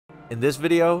In this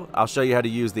video, I'll show you how to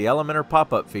use the Elementor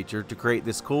pop-up feature to create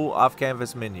this cool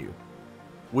off-canvas menu.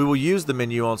 We will use the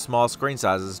menu on small screen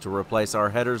sizes to replace our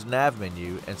header's nav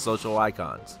menu and social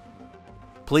icons.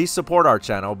 Please support our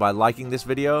channel by liking this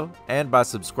video and by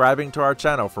subscribing to our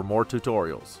channel for more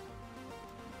tutorials.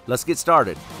 Let's get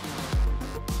started.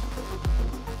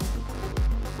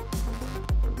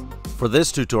 For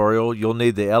this tutorial, you'll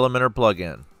need the Elementor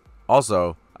plugin.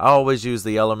 Also, I always use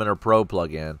the Elementor Pro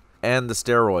plugin and the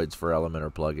Steroids for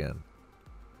Elementor plugin.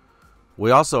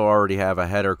 We also already have a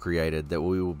header created that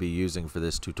we will be using for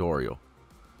this tutorial.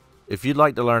 If you'd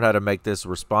like to learn how to make this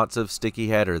responsive sticky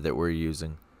header that we're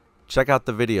using, check out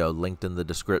the video linked in the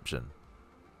description.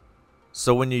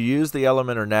 So when you use the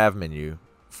Elementor nav menu,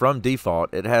 from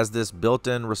default it has this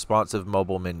built-in responsive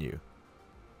mobile menu.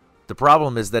 The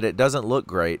problem is that it doesn't look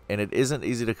great and it isn't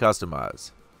easy to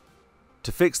customize.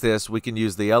 To fix this, we can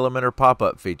use the Elementor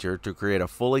pop-up feature to create a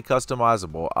fully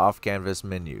customizable off-canvas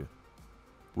menu.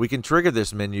 We can trigger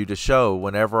this menu to show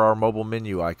whenever our mobile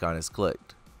menu icon is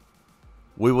clicked.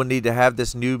 We will need to have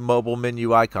this new mobile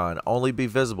menu icon only be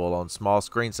visible on small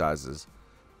screen sizes,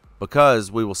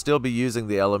 because we will still be using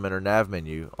the Elementor nav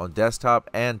menu on desktop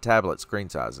and tablet screen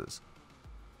sizes.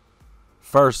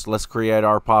 First, let's create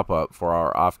our pop-up for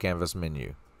our off-canvas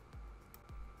menu.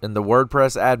 In the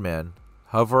WordPress admin,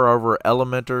 hover over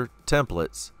Elementor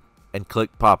Templates and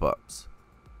click Pop-ups.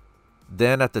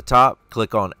 Then at the top,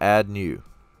 click on Add New.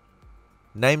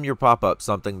 Name your pop-up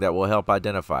something that will help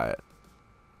identify it.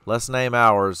 Let's name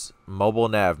ours Mobile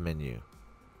Nav Menu.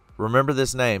 Remember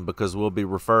this name because we'll be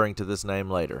referring to this name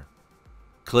later.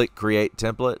 Click Create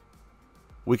Template.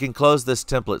 We can close this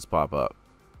Templates pop-up.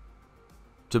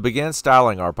 To begin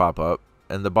styling our pop-up,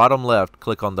 in the bottom left,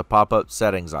 click on the pop-up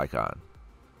settings icon.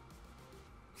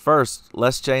 First,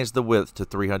 let's change the width to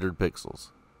 300 pixels.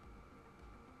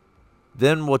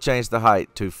 Then we'll change the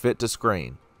height to Fit to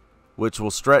Screen, which will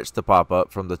stretch the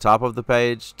pop-up from the top of the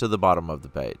page to the bottom of the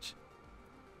page.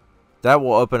 That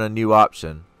will open a new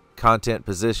option, Content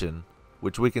Position,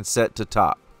 which we can set to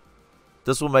top.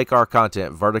 This will make our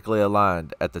content vertically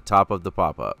aligned at the top of the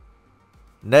pop-up.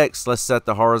 Next, let's set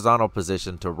the horizontal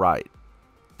position to right.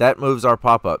 That moves our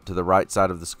pop-up to the right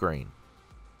side of the screen.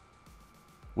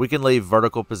 We can leave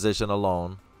vertical position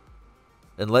alone,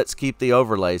 and let's keep the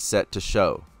overlay set to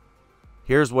show.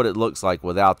 Here's what it looks like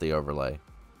without the overlay.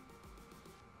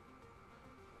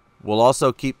 We'll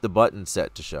also keep the button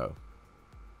set to show.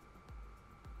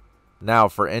 Now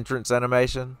for entrance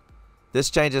animation, this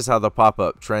changes how the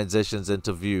pop-up transitions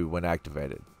into view when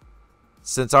activated.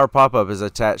 Since our pop-up is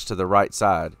attached to the right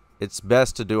side, it's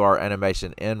best to do our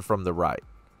animation in from the right.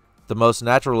 The most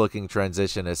natural looking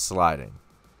transition is sliding.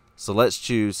 So let's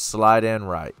choose Slide In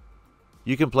Right.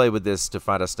 You can play with this to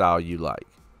find a style you like.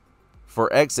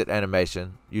 For exit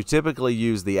animation, you typically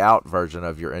use the out version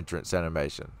of your entrance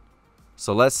animation.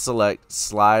 So let's select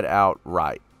Slide Out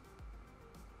Right.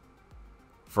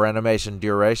 For animation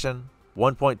duration,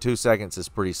 1.2 seconds is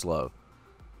pretty slow.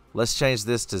 Let's change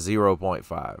this to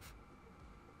 0.5.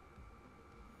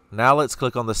 Now let's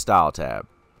click on the Style tab.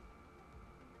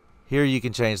 Here you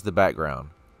can change the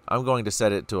background. I'm going to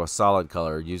set it to a solid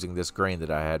color using this green that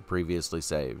I had previously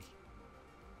saved.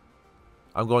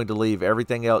 I'm going to leave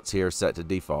everything else here set to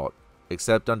default,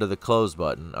 except under the Close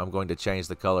button I'm going to change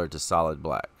the color to solid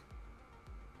black.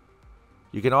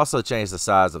 You can also change the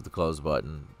size of the Close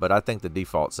button, but I think the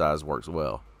default size works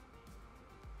well.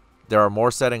 There are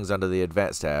more settings under the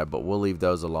Advanced tab, but we'll leave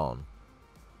those alone.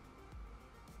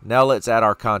 Now let's add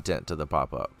our content to the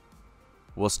pop-up.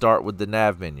 We'll start with the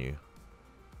nav menu.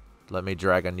 Let me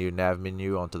drag a new nav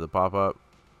menu onto the pop-up.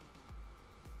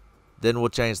 Then we'll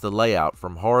change the layout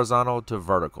from horizontal to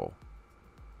vertical.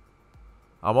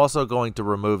 I'm also going to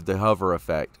remove the hover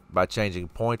effect by changing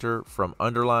pointer from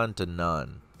underline to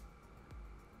none.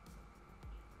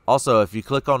 Also, if you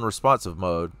click on responsive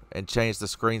mode and change the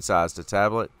screen size to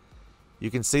tablet,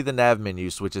 you can see the nav menu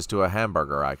switches to a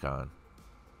hamburger icon.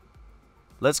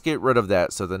 Let's get rid of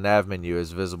that so the nav menu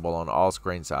is visible on all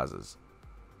screen sizes.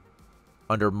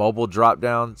 Under mobile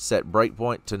drop-down, set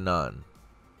breakpoint to none.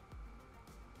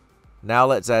 Now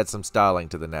let's add some styling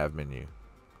to the nav menu.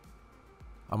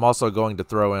 I'm also going to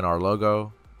throw in our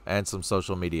logo and some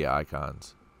social media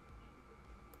icons.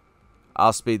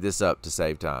 I'll speed this up to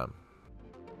save time.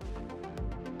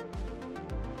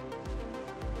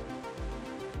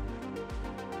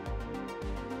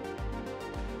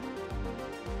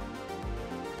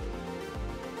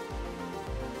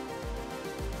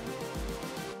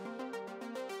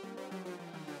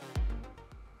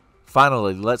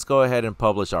 Finally, let's go ahead and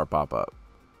publish our pop-up.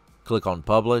 Click on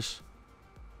Publish.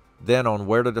 Then on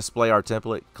where to display our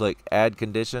template, click Add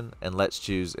Condition and let's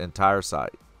choose Entire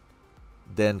Site.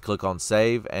 Then click on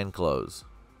Save and Close.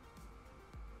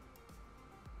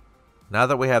 Now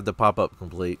that we have the pop-up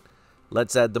complete,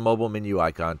 let's add the mobile menu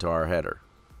icon to our header.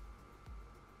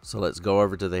 So let's go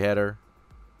over to the header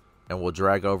and we'll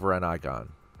drag over an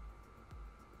icon.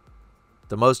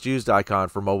 The most used icon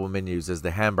for mobile menus is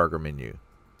the hamburger menu.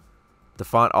 The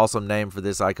font awesome name for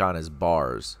this icon is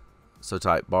Bars. So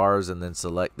type Bars and then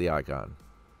select the icon.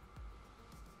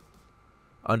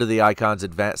 Under the icon's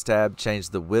Advanced tab,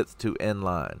 change the width to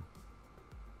inline.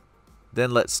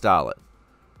 Then let's style it.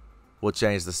 We'll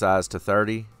change the size to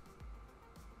 30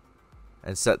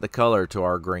 and set the color to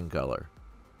our green color.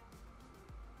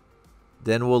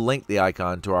 Then we'll link the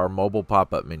icon to our mobile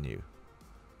pop-up menu.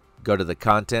 Go to the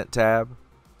Content tab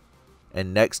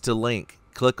and next to Link,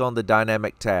 click on the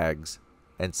dynamic tags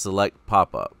and select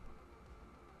Pop-up.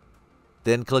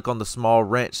 Then click on the small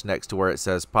wrench next to where it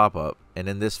says Pop-up, and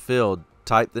in this field,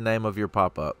 type the name of your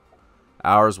pop-up.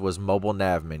 Ours was Mobile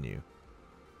Nav Menu.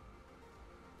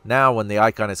 Now when the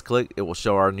icon is clicked, it will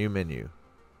show our new menu.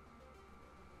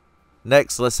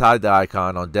 Next, let's hide the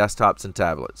icon on desktops and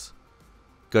tablets.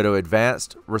 Go to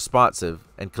Advanced, Responsive,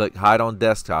 and click Hide on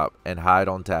Desktop and Hide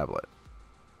on Tablet.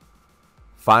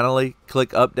 Finally, click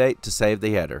Update to save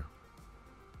the header.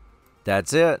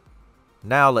 That's it.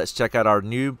 Now let's check out our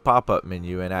new pop-up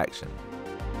menu in action.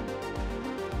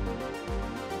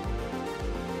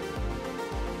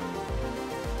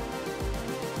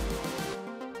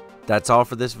 That's all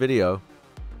for this video.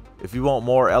 If you want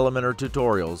more Elementor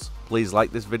tutorials, please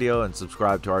like this video and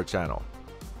subscribe to our channel.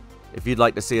 If you'd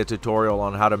like to see a tutorial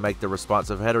on how to make the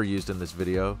responsive header used in this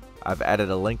video, I've added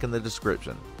a link in the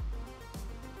description.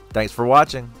 Thanks for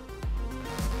watching.